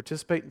giving, we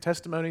participate in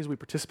testimonies, we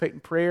participate in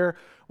prayer,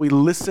 we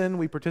listen,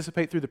 we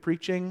participate through the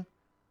preaching.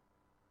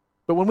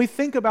 But when we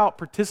think about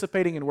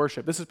participating in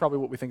worship, this is probably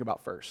what we think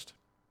about first,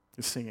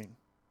 is singing.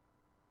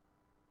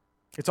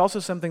 It's also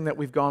something that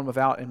we've gone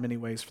without in many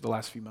ways for the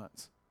last few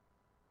months.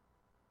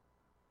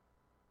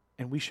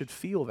 And we should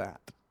feel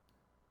that.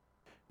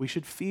 We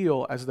should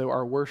feel as though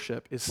our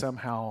worship is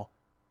somehow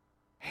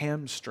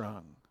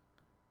hamstrung.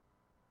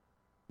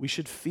 We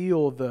should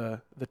feel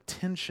the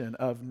tension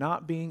of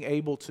not being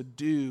able to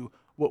do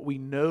what we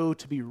know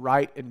to be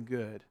right and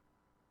good.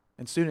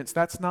 And students,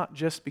 that's not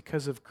just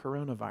because of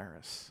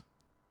coronavirus.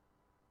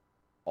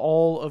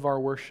 All of our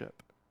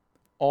worship,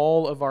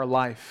 all of our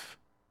life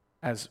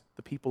as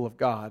the people of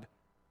God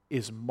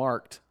is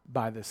marked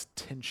by this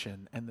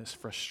tension and this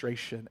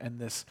frustration and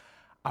this,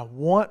 I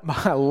want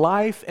my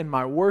life and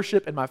my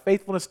worship and my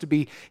faithfulness to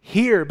be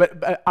here,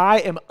 but I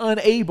am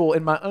unable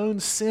in my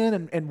own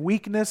sin and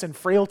weakness and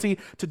frailty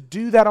to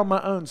do that on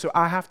my own. So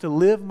I have to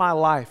live my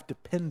life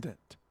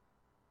dependent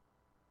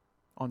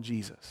on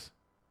Jesus.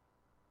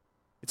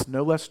 It's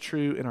no less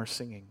true in our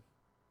singing.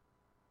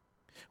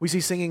 We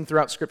see singing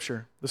throughout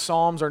Scripture. The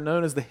Psalms are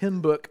known as the hymn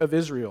book of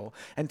Israel,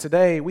 and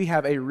today we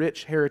have a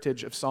rich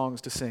heritage of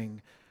songs to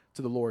sing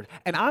to the Lord.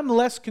 And I'm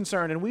less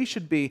concerned, and we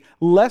should be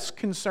less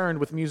concerned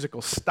with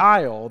musical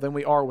style than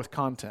we are with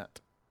content.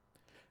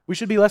 We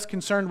should be less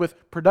concerned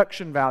with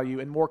production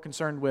value and more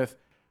concerned with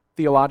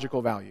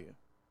theological value.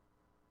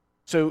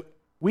 So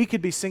we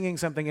could be singing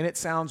something and it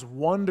sounds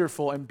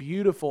wonderful and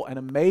beautiful and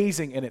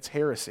amazing in its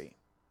heresy.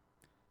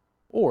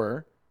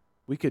 Or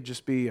we could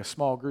just be a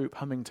small group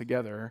humming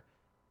together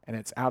and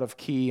it's out of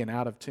key and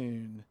out of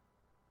tune,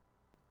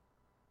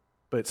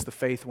 but it's the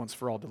faith once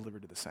for all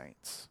delivered to the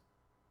saints.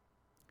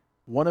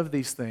 One of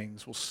these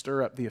things will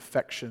stir up the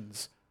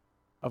affections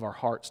of our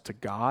hearts to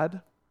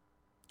God.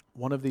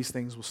 One of these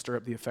things will stir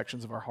up the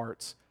affections of our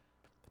hearts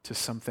to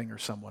something or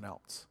someone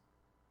else.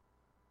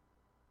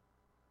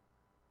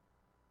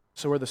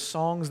 So are the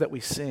songs that we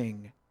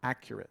sing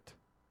accurate?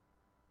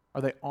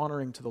 Are they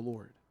honoring to the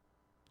Lord?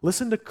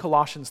 Listen to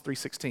Colossians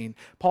 3:16.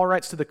 Paul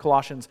writes to the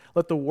Colossians,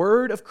 "Let the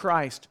word of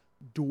Christ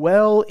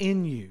dwell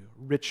in you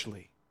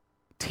richly,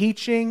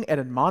 teaching and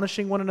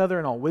admonishing one another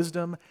in all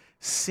wisdom,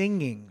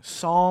 singing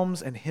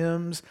psalms and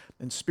hymns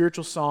and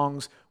spiritual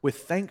songs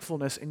with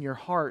thankfulness in your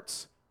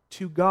hearts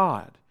to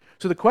God."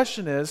 So the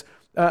question is,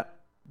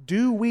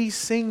 do we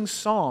sing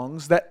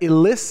songs that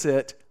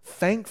elicit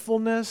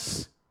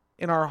thankfulness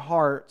in our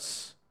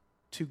hearts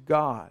to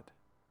God?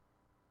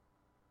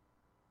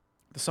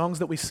 The songs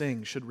that we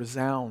sing should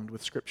resound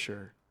with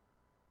Scripture.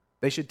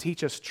 They should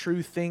teach us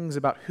true things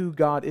about who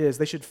God is.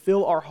 They should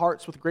fill our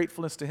hearts with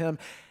gratefulness to Him.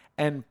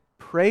 And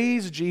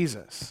praise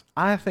Jesus,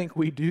 I think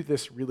we do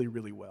this really,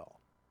 really well.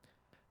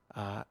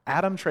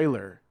 Adam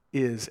Traylor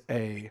is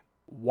a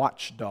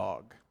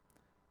watchdog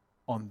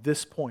on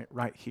this point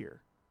right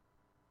here.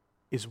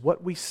 Is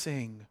what we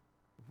sing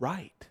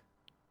right?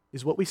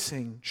 Is what we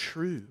sing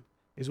true?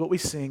 Is what we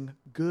sing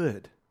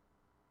good?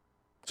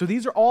 So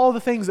these are all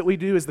the things that we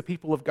do as the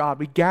people of God.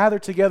 We gather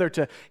together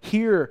to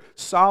hear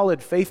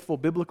solid, faithful,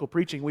 biblical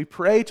preaching. We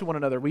pray to one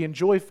another. We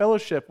enjoy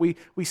fellowship. We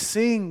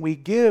sing, we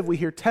give, we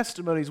hear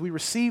testimonies, we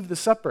receive the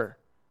supper.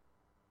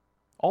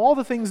 All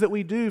the things that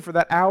we do for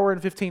that hour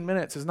and 15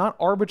 minutes is not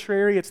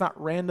arbitrary, it's not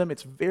random,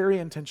 it's very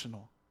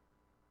intentional.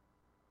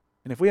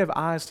 And if we have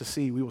eyes to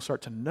see, we will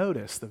start to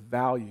notice the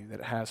value that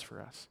it has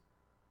for us.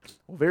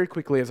 Well, very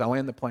quickly as I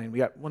land the plane, we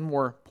got one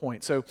more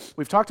point. So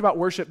we've talked about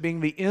worship being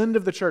the end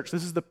of the church.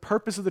 This is the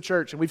purpose of the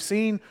church. And we've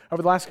seen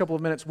over the last couple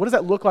of minutes, what does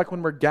that look like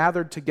when we're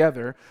gathered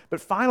together? But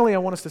finally, I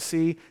want us to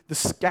see the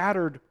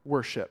scattered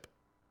worship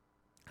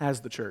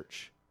as the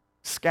church.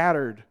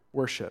 Scattered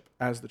worship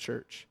as the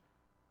church.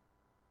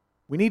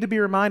 We need to be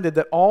reminded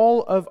that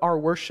all of our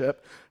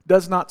worship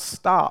does not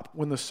stop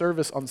when the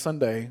service on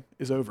Sunday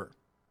is over.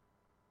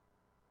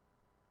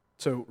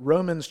 So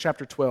Romans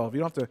chapter 12,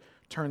 you don't have to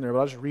turn there, but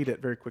I'll just read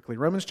it very quickly.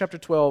 Romans chapter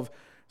 12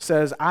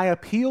 says, "I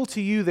appeal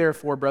to you,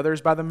 therefore,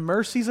 brothers, by the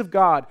mercies of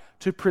God,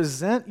 to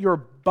present your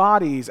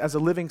bodies as a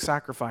living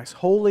sacrifice,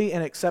 holy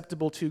and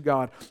acceptable to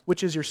God,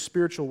 which is your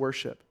spiritual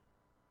worship.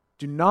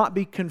 Do not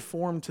be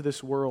conformed to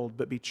this world,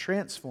 but be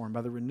transformed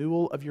by the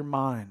renewal of your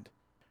mind,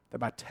 that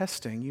by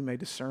testing you may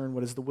discern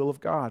what is the will of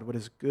God, what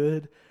is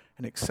good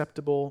and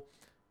acceptable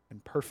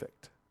and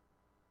perfect."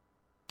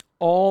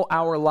 All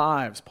our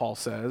lives, Paul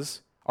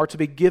says, are to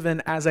be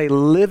given as a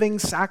living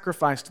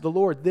sacrifice to the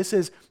Lord. This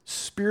is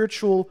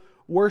spiritual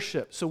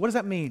worship. So what does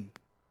that mean?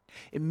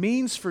 It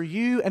means for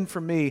you and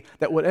for me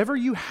that whatever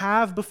you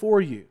have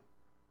before you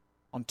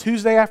on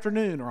Tuesday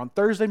afternoon or on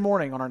Thursday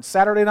morning or on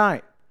Saturday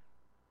night,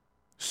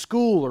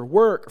 school or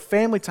work or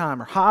family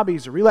time or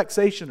hobbies or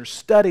relaxation or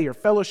study or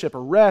fellowship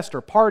or rest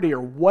or party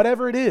or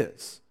whatever it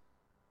is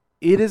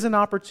an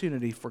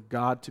opportunity for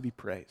God to be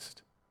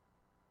praised.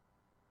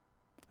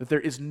 That there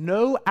is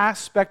no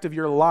aspect of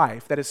your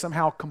life that is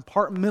somehow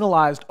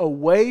compartmentalized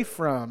away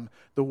from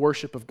the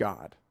worship of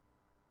God.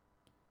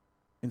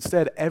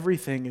 Instead,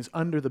 everything is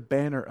under the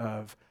banner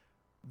of,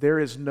 there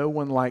is no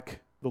one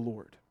like the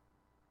Lord.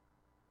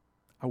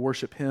 I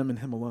worship Him and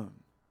Him alone.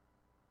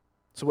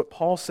 So what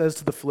Paul says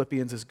to the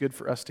Philippians is good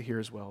for us to hear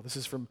as well. This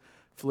is from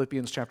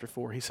Philippians chapter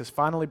 4. He says,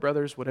 "Finally,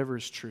 brothers, whatever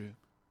is true,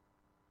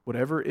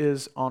 whatever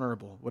is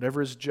honorable,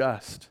 whatever is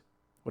just,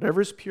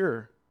 whatever is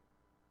pure,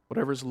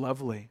 whatever is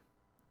lovely,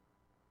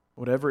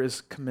 whatever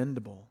is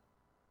commendable,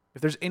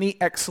 if there's any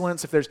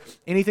excellence, if there's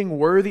anything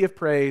worthy of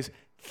praise,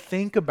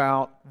 think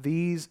about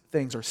these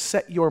things or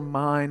set your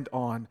mind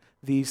on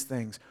these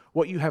things.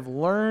 What you have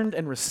learned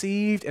and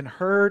received and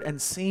heard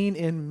and seen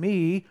in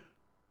me,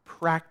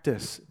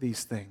 practice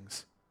these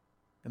things,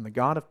 and the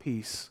God of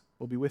peace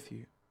will be with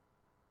you.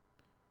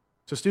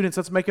 So students,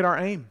 let's make it our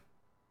aim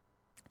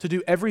to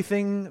do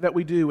everything that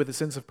we do with a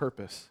sense of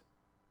purpose.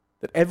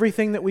 That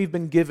everything that we've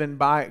been given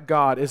by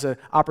God is an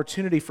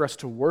opportunity for us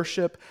to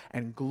worship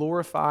and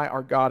glorify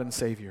our God and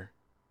Savior.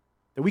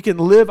 That we can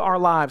live our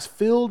lives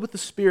filled with the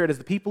Spirit as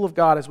the people of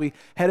God as we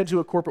head into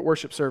a corporate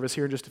worship service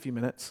here in just a few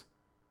minutes.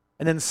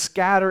 And then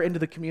scatter into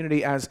the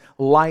community as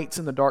lights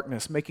in the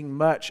darkness, making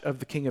much of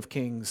the King of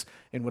Kings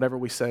in whatever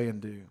we say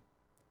and do.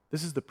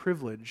 This is the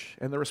privilege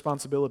and the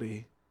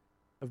responsibility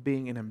of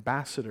being an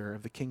ambassador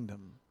of the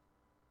kingdom.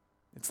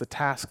 It's the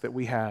task that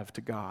we have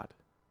to God,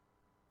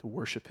 to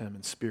worship Him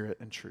in spirit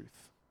and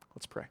truth.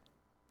 Let's pray.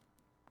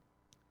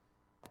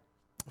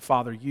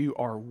 Father, you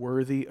are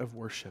worthy of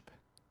worship.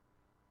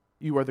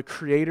 You are the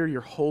Creator,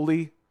 you're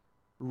holy,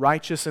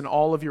 righteous in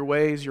all of your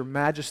ways. Your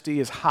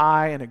majesty is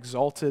high and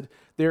exalted.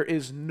 There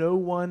is no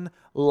one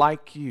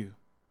like you.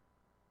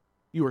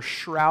 You are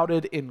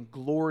shrouded in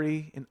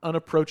glory, in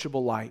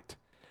unapproachable light,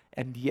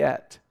 and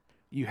yet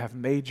you have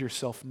made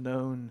yourself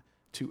known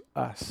to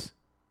us.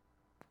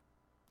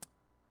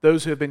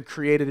 Those who have been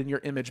created in your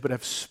image but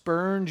have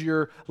spurned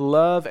your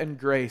love and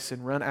grace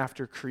and run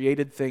after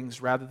created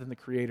things rather than the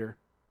Creator.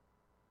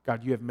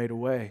 God, you have made a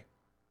way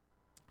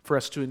for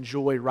us to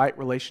enjoy right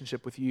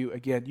relationship with you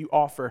again. You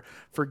offer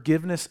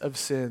forgiveness of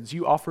sins.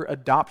 You offer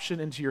adoption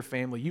into your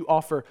family. You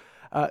offer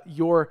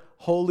your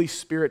Holy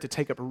Spirit to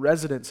take up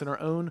residence in our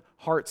own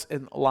hearts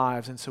and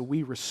lives. And so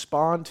we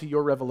respond to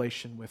your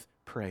revelation with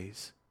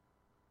praise.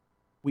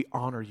 We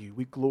honor you,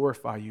 we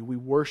glorify you, we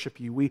worship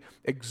you, we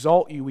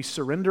exalt you, we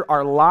surrender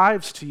our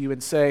lives to you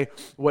and say,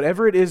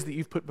 whatever it is that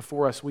you've put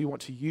before us, we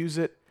want to use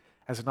it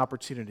as an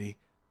opportunity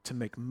to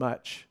make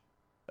much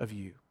of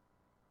you.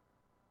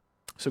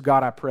 So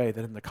God, I pray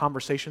that in the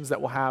conversations that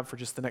we'll have for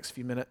just the next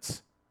few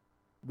minutes,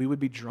 we would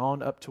be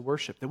drawn up to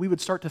worship, that we would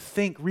start to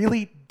think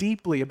really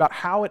deeply about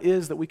how it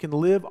is that we can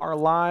live our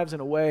lives in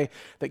a way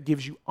that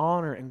gives you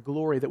honor and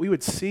glory, that we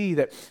would see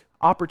that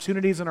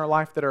opportunities in our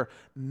life that are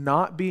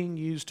not being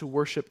used to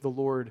worship the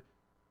Lord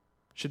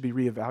should be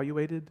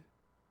reevaluated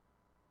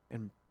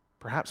and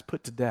perhaps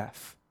put to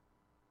death.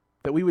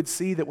 That we would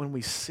see that when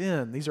we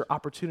sin, these are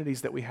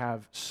opportunities that we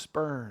have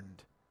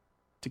spurned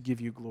to give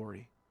you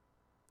glory.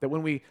 That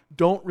when we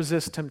don't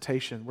resist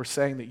temptation, we're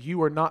saying that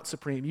you are not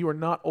supreme, you are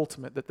not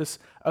ultimate, that this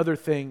other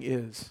thing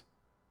is.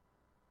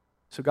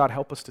 So God,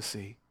 help us to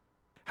see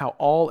how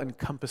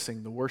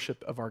all-encompassing the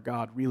worship of our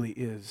God really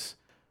is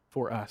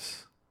for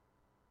us.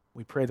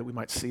 We pray that we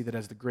might see that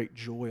as the great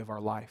joy of our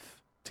life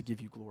to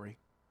give you glory.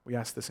 We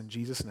ask this in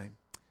Jesus' name.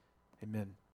 Amen.